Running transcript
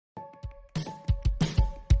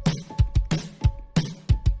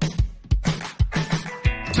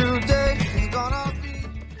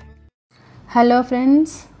Hello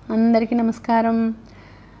friends, అందరికీ నమస్కారం.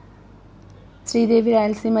 శ్రీదేవి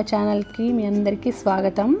రాయలసీమ ఛానల్కి మీ అందరికీ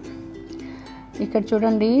స్వాగతం. ఇక్కడ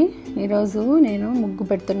చూడండి, ఈరోజు నేను ముగ్గు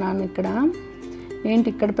పెడుతున్నాను.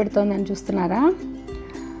 ఇక్కడ పెడుతోందని చూస్తున్నారా?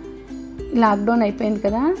 లాక్డౌన్ అయిపోయింది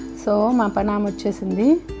కదా, సో మా పనామ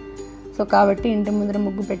వచ్చేసింది. సో కాబట్టి ఇంటి ముందర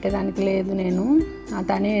ముగ్గు పెట్టేదానికి లేదు, నేను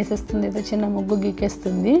తనే వేసేస్తుంది, ఏదో చిన్న ముగ్గు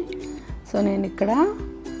గీకేస్తుంది. సో నేను ఇక్కడ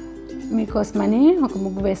మీకోసమని ఒక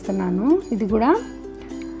ముగ్గు వేస్తున్నాను. ఇది కూడా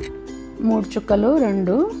 3 చుక్కలు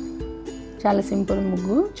 2, చాలా సింపుల్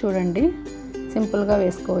ముగ్గు. చూడండి, సింపుల్గా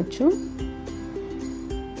వేసుకోవచ్చు.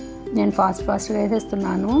 నేను ఫాస్ట్గా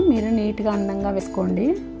వేసేస్తున్నాను, మీరు నీట్గా అందంగా వేసుకోండి.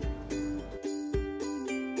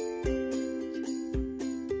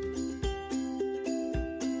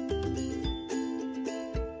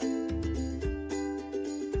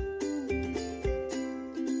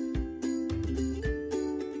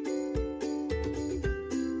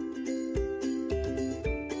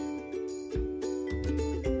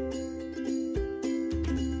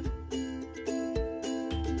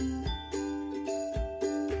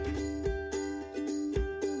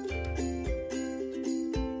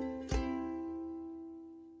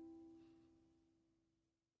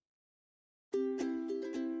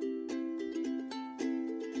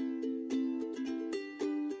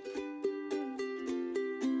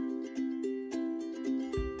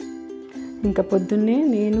 ఇంకా పొద్దున్నే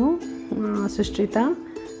నేను సుష్టిత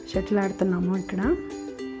షటిల్ ఆడుతున్నాము. ఇంకా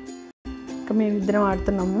మేమిద్దరం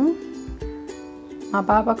ఆడుతున్నాము. మా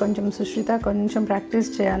పాప సుష్టిత కొంచెం ప్రాక్టీస్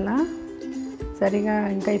చేయాలా, సరిగా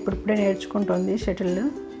ఇంకా ఇప్పుడే నేర్చుకుంటుంది షటిల్.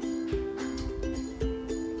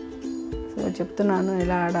 సో చెప్తున్నాను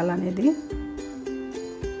ఎలా ఆడాలనేది.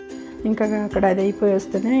 ఇంకా అక్కడ అది అయిపోయి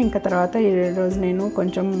వస్తేనే ఇంకా తర్వాత ఈరోజు నేను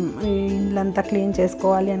కొంచెం ఇల్లంతా క్లీన్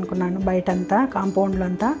చేసుకోవాలి అనుకున్నాను. బయటంతా కాంపౌండ్లో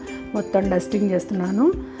అంతా మొత్తం డస్టింగ్ చేస్తున్నాను.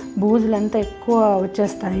 బూజులంతా ఎక్కువ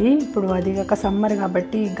వచ్చేస్తాయి. ఇప్పుడు అది కాక సమ్మర్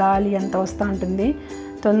కాబట్టి గాలి అంతా వస్తూ ఉంటుంది,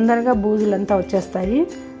 తొందరగా బూజులంతా వచ్చేస్తాయి.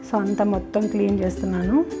 సో అంతా మొత్తం క్లీన్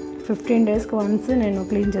చేస్తున్నాను. 15 డేస్కి వన్స్ నేను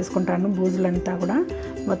క్లీన్ చేసుకుంటాను. బూజులంతా కూడా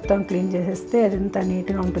మొత్తం క్లీన్ చేసేస్తే అదంతా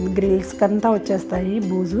నీట్గా ఉంటుంది. గ్రిల్స్కి అంతా వచ్చేస్తాయి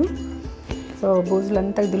బూజు. సో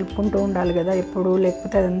బూజులంతా దులుపుకుంటూ ఉండాలి కదా ఎప్పుడు,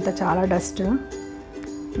 లేకపోతే అదంతా చాలా డస్ట్.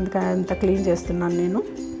 అందుకని అదంతా క్లీన్ చేస్తున్నాను నేను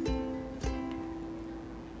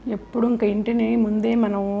ఎప్పుడు. ఇంకా ఇంటిని ముందే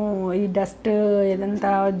మనం ఈ డస్ట్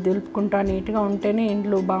ఏదంతా దులుపుకుంటా నీట్గా ఉంటేనే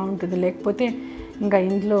ఇంట్లో బాగుంటుంది. లేకపోతే ఇంకా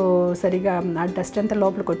ఇంట్లో సరిగా ఆ డస్ట్ అంతా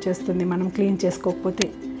లోపలికి వచ్చేస్తుంది మనం క్లీన్ చేసుకోకపోతే.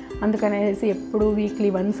 అందుకనేసి ఎప్పుడు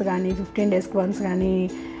వీక్లీ వన్స్ కానీ 15 డేస్కి వన్స్ కానీ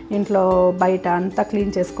ఇంట్లో బయట అంతా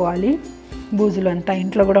క్లీన్ చేసుకోవాలి. బూజులు అంతా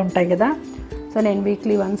ఇంట్లో కూడా ఉంటాయి కదా. సో నేను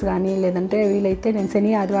వీక్లీ వన్స్ కానీ లేదంటే వీలైతే నేను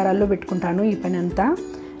శని ఆదివారాల్లో పెట్టుకుంటాను ఈ పని అంతా.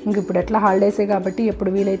 ఇంక ఇప్పుడు ఎట్లా హాలిడేసే కాబట్టి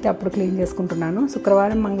ఎప్పుడు వీలైతే అప్పుడు క్లీన్ చేసుకుంటున్నాను.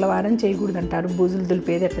 శుక్రవారం మంగళవారం చేయకూడదు అంటారు, బూజులు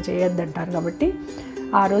దులిపేది అట్లా చేయొద్దు అంటారు. కాబట్టి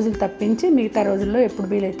ఆ రోజులు తప్పించి మిగతా రోజుల్లో ఎప్పుడు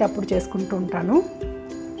వీలైతే అప్పుడు చేసుకుంటూ ఉంటాను.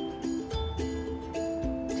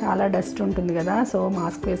 చాలా డస్ట్ ఉంటుంది కదా, సో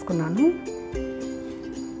మాస్క్ వేసుకున్నాను.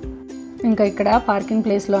 ఇంకా ఇక్కడ పార్కింగ్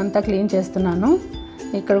ప్లేస్లో అంతా క్లీన్ చేస్తున్నాను.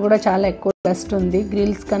 ఇక్కడ కూడా చాలా ఎక్కువ డస్ట్ ఉంది.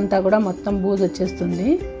 గ్రిల్స్కి అంతా కూడా మొత్తం బూజు వచ్చేస్తుంది.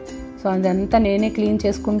 సో అదంతా నేనే క్లీన్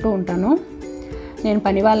చేసుకుంటూ ఉంటాను. నేను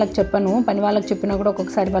పని వాళ్ళకి చెప్పను. పని వాళ్ళకి చెప్పినా కూడా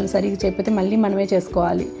ఒక్కొక్కసారి వాళ్ళు సరిగ్గా చెప్పితే మళ్ళీ మనమే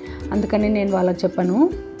చేసుకోవాలి. అందుకని నేను వాళ్ళకి చెప్పను.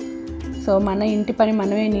 సో మన ఇంటి పని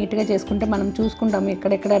మనమే నీట్గా చేసుకుంటే మనం చూసుకుంటాము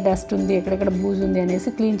ఎక్కడెక్కడ డస్ట్ ఉంది, ఎక్కడెక్కడ బూజు ఉంది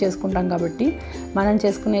అనేసి క్లీన్ చేసుకుంటాం. కాబట్టి మనం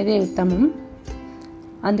చేసుకునేదే ఉత్తమం.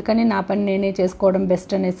 అందుకని నా పని నేనే చేసుకోవడం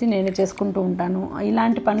బెస్ట్ అనేసి నేనే చేసుకుంటూ ఉంటాను.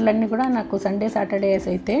 ఇలాంటి పనులన్నీ కూడా నాకు సండే సాటర్డేస్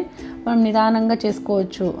అయితే మనం నిదానంగా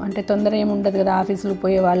చేసుకోవచ్చు. అంటే తొందర ఏమి ఉండదు కదా, ఆఫీసులకు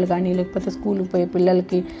పోయే వాళ్ళు కానీ లేకపోతే స్కూల్కి పోయే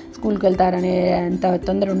పిల్లలకి స్కూల్కి వెళ్తారనే అంత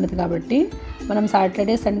తొందర ఉండదు. కాబట్టి మనం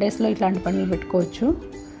సాటర్డే సండేస్లో ఇట్లాంటి పనులు పెట్టుకోవచ్చు.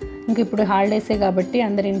 ఇంక ఇప్పుడు హాలిడేసే కాబట్టి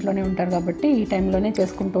అందరు ఇంట్లోనే ఉంటారు కాబట్టి ఈ టైంలోనే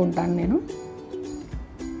చేసుకుంటూ ఉంటాను నేను.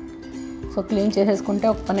 సో క్లీన్ చేసేసుకుంటే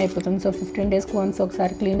ఒక పని అయిపోతుంది. సో 15 డేస్కి వన్స్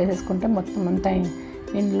ఒకసారి క్లీన్ చేసేసుకుంటే మొత్తం అంతా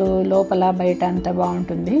ఇంట్లో లోపల బయట అంతా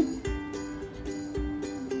బాగుంటుంది.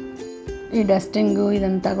 ఈ డస్టింగ్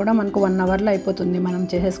ఇదంతా కూడా మనకు 1 అవర్లో అయిపోతుంది. మనం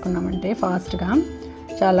చేసేసుకున్నామంటే ఫాస్ట్గా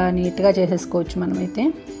చాలా నీట్గా చేసేసుకోవచ్చు మనమైతే.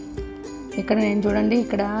 ఇక్కడ నేను చూడండి,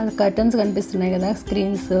 ఇక్కడ కర్టన్స్ కనిపిస్తున్నాయి కదా,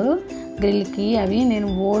 స్క్రీన్స్ గ్రిల్కి. అవి నేను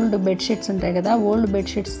ఓల్డ్ బెడ్షీట్స్ ఉంటాయి కదా, ఓల్డ్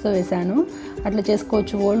బెడ్షీట్స్తో వేశాను. అట్లా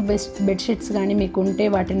చేసుకోవచ్చు. ఓల్డ్ బెడ్షీట్స్ కానీ మీకు ఉంటే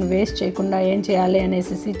వాటిని వేస్ట్ చేయకుండా ఏం చేయాలి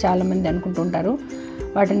అనేసి చాలామంది అనుకుంటుంటారు.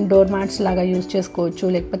 వాటిని డోర్ మ్యాట్స్ లాగా యూజ్ చేసుకోవచ్చు,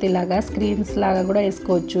 లేకపోతే ఇలాగా స్క్రీన్స్ లాగా కూడా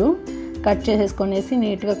వేసుకోవచ్చు. కట్ చేసేసుకొనేసి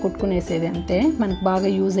నీట్గా కుట్టుకునేసేది అంతే. మనకు బాగా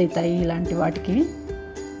యూజ్ అవుతాయి ఇలాంటి వాటికి.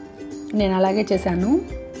 నేను అలాగే చేశాను.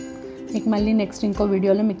 మీకు మళ్ళీ నెక్స్ట్ ఇంకో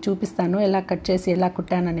వీడియోలో మీకు చూపిస్తాను ఎలా కట్ చేసి ఎలా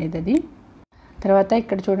కుట్టాను అనేది. తర్వాత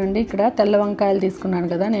ఇక్కడ చూడండి, ఇక్కడ తెల్ల వంకాయలు తీసుకున్నాను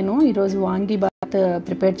కదా నేను. ఈరోజు వాంగీబాత్ వాంగిబాత్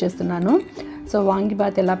ప్రిపేర్ చేస్తున్నాను. సో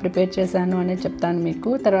వాంగిబాత్ ఎలా ప్రిపేర్ చేశాను అనేది చెప్తాను మీకు.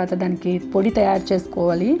 తర్వాత దానికి పొడి తయారు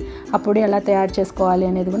చేసుకోవాలి, ఆ పొడి ఎలా తయారు చేసుకోవాలి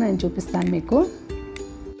అనేది కూడా నేను చూపిస్తాను మీకు.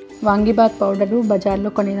 వాంగిబాత్ పౌడరు బజార్లో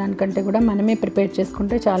కొనేదానికంటే కూడా మనమే ప్రిపేర్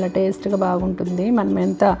చేసుకుంటే చాలా టేస్ట్గా బాగుంటుంది. మనం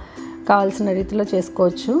ఎంత కావాల్సిన రీతిలో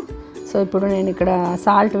చేసుకోవచ్చు. సో ఇప్పుడు నేను ఇక్కడ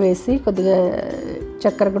సాల్ట్ వేసి కొద్దిగా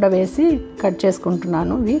చక్కెర కూడా వేసి కట్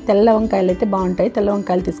చేసుకుంటున్నాను. ఇవి తెల్ల వంకాయలు అయితే బాగుంటాయి, తెల్ల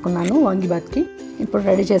వంకాయలు తీసుకున్నాను వాంగిబాత్కి. ఇప్పుడు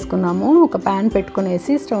రెడీ చేసుకున్నాము. ఒక ప్యాన్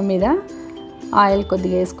పెట్టుకునేసి స్టవ్ మీద ఆయిల్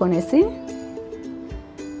కొద్దిగా వేసుకొనేసి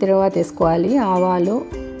తిరువాత వేసుకోవాలి. ఆవాలు,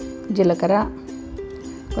 జీలకర్ర,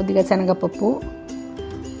 కొద్దిగా శనగపప్పు,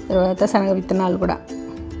 తర్వాత శనగ విత్తనాలు కూడా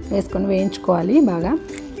వేసుకొని వేయించుకోవాలి బాగా.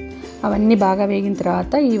 అవన్నీ బాగా వేగిన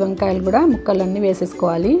తర్వాత ఈ వంకాయలు కూడా ముక్కలన్నీ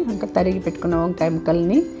వేసేసుకోవాలి. ఇంకా తరిగి పెట్టుకున్న వంకాయ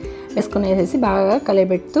ముక్కల్ని వేసుకునేసి బాగా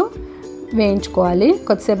కలయబెడుతూ వేయించుకోవాలి.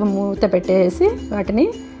 కొద్దిసేపు మూత పెట్టేసి వాటిని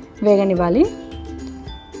వేగనివ్వాలి.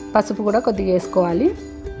 పసుపు కూడా కొద్దిగా వేసుకోవాలి.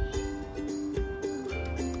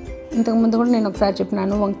 ఇంతకుముందు కూడా నేను ఒకసారి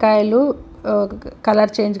చెప్పినాను, వంకాయలు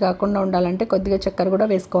కలర్ చేంజ్ కాకుండా ఉండాలంటే కొద్దిగా చక్కెర కూడా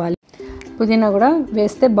వేసుకోవాలి. పుదీనా కూడా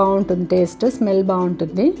వేస్తే బాగుంటుంది, టేస్ట్ స్మెల్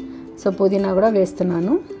బాగుంటుంది. సో పుదీనా కూడా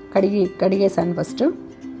వేస్తున్నాను. కడిగేసాను ఫస్ట్.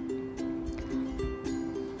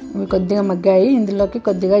 ఇవి కొద్దిగా మగ్గాయి. ఇందులోకి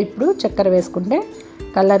కొద్దిగా ఇప్పుడు చక్కెర వేసుకుంటే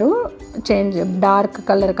కలరు చేంజ్, డార్క్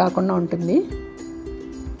కలర్ కాకుండా ఉంటుంది.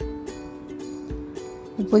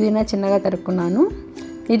 పుదీనా చిన్నగా తరుక్కున్నాను,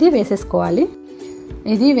 ఇది వేసేసుకోవాలి.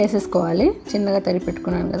 చిన్నగా తరిగి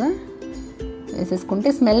పెట్టుకున్నాను కదా, వేసేసుకుంటే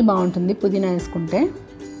స్మెల్ బాగుంటుంది పుదీనా వేసుకుంటే.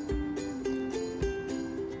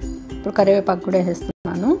 ఇప్పుడు కరివేపాకు కూడా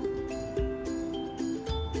వేసేస్తున్నాను.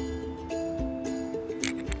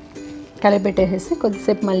 కలిపెట్టేసి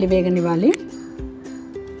కొద్దిసేపు మళ్ళీ వేగనివ్వాలి.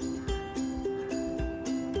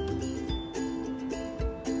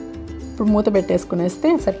 ఇప్పుడు మూత పెట్టేసుకునేస్తే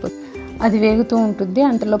సరిపోతుంది. అది వేగుతూ ఉంటుంది.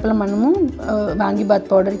 అంత లోపల మనము వాంగిబాత్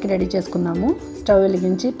పౌడర్కి రెడీ చేసుకుందాము. స్టవ్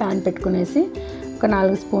వెలిగించి ప్యాన్ పెట్టుకునేసి ఒక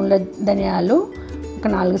 4 స్పూన్ల ధనియాలు, ఒక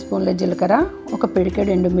 4 స్పూన్ల జీలకర్ర, ఒక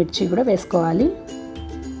పిడికెడు ఎండుమిర్చి కూడా వేసుకోవాలి.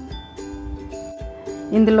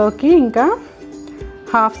 ఇందులోకి ఇంకా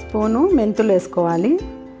 1/2 స్పూను మెంతులు వేసుకోవాలి.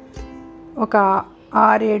 ఒక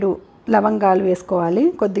 6-7 లవంగాలు వేసుకోవాలి.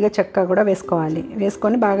 కొద్దిగా చెక్క కూడా వేసుకోవాలి.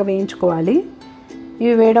 వేసుకొని బాగా వేయించుకోవాలి.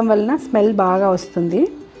 ఇవి వేయడం వలన స్మెల్ బాగా వస్తుంది.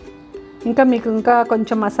 ఇంకా మీకు ఇంకా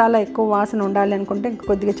కొంచెం మసాలా ఎక్కువ వాసన ఉండాలి అనుకుంటే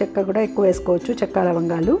కొద్దిగా చెక్క కూడా ఎక్కువ వేసుకోవచ్చు, చెక్క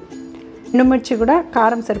లవంగాలు. ఎండుమిర్చి కూడా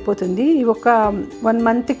కారం సరిపోతుంది. ఇవి ఒక 1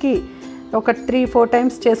 మంత్కి ఒక 3-4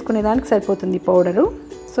 టైమ్స్ చేసుకునే దానికి సరిపోతుంది పౌడరు.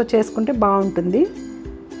 సో చేసుకుంటే బాగుంటుంది,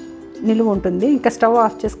 నిలువ ఉంటుంది. ఇంకా స్టవ్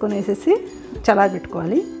ఆఫ్ చేసుకునేసేసి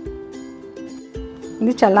చల్లారబెట్టుకోవాలి.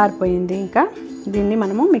 ఇది చల్లారిపోయింది. ఇంకా దీన్ని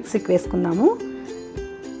మనము మిక్సీకి వేసుకుందాము.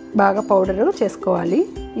 బాగా పౌడరు చేసుకోవాలి.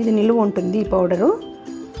 ఇది నిలువ ఉంటుంది ఈ పౌడరు.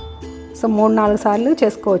 సో 3-4 సార్లు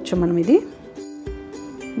చేసుకోవచ్చు మనం. ఇది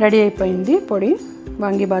రెడీ అయిపోయింది పొడి,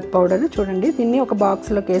 వాంగిబాత్ పౌడరు. చూడండి, దీన్ని ఒక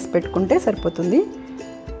బాక్స్లోకి వేసి పెట్టుకుంటే సరిపోతుంది.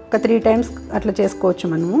 ఒక 3 టైమ్స్ అట్లా చేసుకోవచ్చు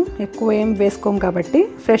మనము. ఎక్కువ ఏం వేసుకోము కాబట్టి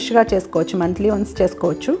ఫ్రెష్గా చేసుకోవచ్చు, మంత్లీ వన్స్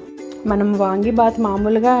చేసుకోవచ్చు. మనం వాంగిబాత్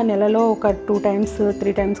మామూలుగా నెలలో ఒక 2 టైమ్స్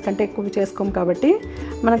 3 టైమ్స్ కంటే ఎక్కువ చేసుకోము కాబట్టి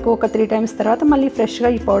మనకు ఒక 3 టైమ్స్ తర్వాత మళ్ళీ ఫ్రెష్గా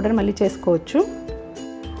ఈ పౌడర్ మళ్ళీ చేసుకోవచ్చు.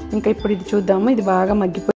 ఇంకా ఇప్పుడు ఇది చూద్దాము. ఇది బాగా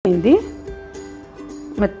మగ్గిపోయింది,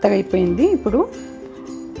 మెత్తగా అయిపోయింది. ఇప్పుడు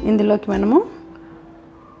ఇందులోకి మనము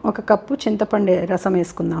 1 కప్పు చింతపండు రసం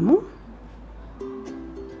వేసుకుందాము.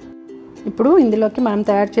 ఇప్పుడు ఇందులోకి మనం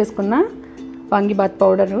తయారు చేసుకున్న వాంగిబాత్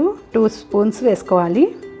పౌడరు 2 స్పూన్స్ వేసుకోవాలి.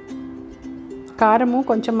 కారము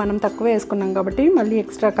కొంచెం మనం తక్కువ వేసుకున్నాం కాబట్టి మళ్ళీ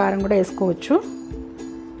ఎక్స్ట్రా కారం కూడా వేసుకోవచ్చు.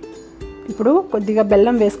 ఇప్పుడు కొద్దిగా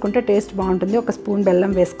బెల్లం వేసుకుంటే టేస్ట్ బాగుంటుంది. 1 స్పూన్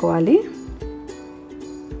బెల్లం వేసుకోవాలి.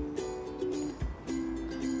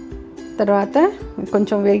 తర్వాత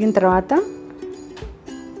కొంచెం వేగిన తర్వాత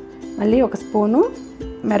మళ్ళీ 1 స్పూను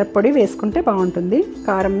మిరప్పొడి వేసుకుంటే బాగుంటుంది,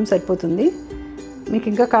 కారం సరిపోతుంది. మీకు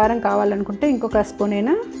ఇంకా కారం కావాలనుకుంటే ఇంకొక స్పూన్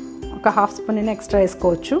అయినా, ఒక 1/2 స్పూన్ అయినా ఎక్స్ట్రా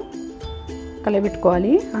వేసుకోవచ్చు.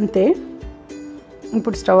 కలబెట్టుకోవాలి అంతే.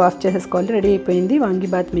 ఇప్పుడు స్టవ్ ఆఫ్ చేసేసుకోవాలి. రెడీ అయిపోయింది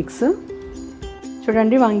వాంగిబాత్ మిక్స్.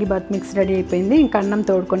 చూడండి, వాంగిబాత్ మిక్స్ రెడీ అయిపోయింది. ఇంకా అన్నం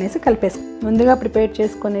తోడుకొనేసి ముందుగా ప్రిపేర్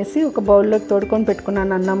చేసుకునేసి ఒక బౌల్లోకి తోడుకొని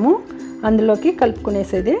పెట్టుకున్నాను అన్నము. అందులోకి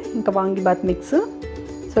కలుపుకునేసేదే ఇంకా వాంగిబాత్ మిక్స్.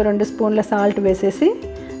 సో 2 స్పూన్ల సాల్ట్ వేసేసి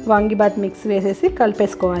వాంగిబాత్ మిక్స్ వేసేసి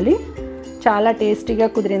కలిపేసుకోవాలి. చాలా టేస్టీగా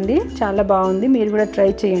కుదిరింది, చాలా బాగుంది. మీరు కూడా ట్రై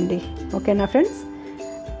చేయండి. ఓకేనా ఫ్రెండ్స్,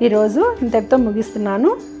 ఈరోజు ఇంతటితో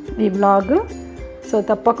ముగిస్తున్నాను ఈ వ్లాగ్. సో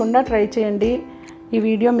తప్పకుండా ట్రై చేయండి. ఈ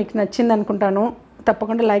వీడియో మీకు నచ్చింది అనుకుంటాను.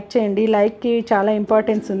 తప్పకుండా లైక్ చేయండి. లైక్కి చాలా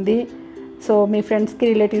ఇంపార్టెన్స్ ఉంది. సో మీ ఫ్రెండ్స్కి,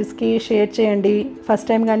 రిలేటివ్స్కి షేర్ చేయండి. ఫస్ట్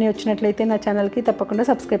టైం కానీ వచ్చినట్లయితే నా ఛానల్కి తప్పకుండా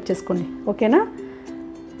సబ్స్క్రైబ్ చేసుకోండి. ఓకేనా,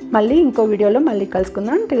 మళ్ళీ ఇంకో వీడియోలో మళ్ళీ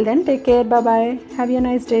కలుసుకుందాం. Till then take care, bye, have a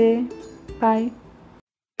nice day, bye.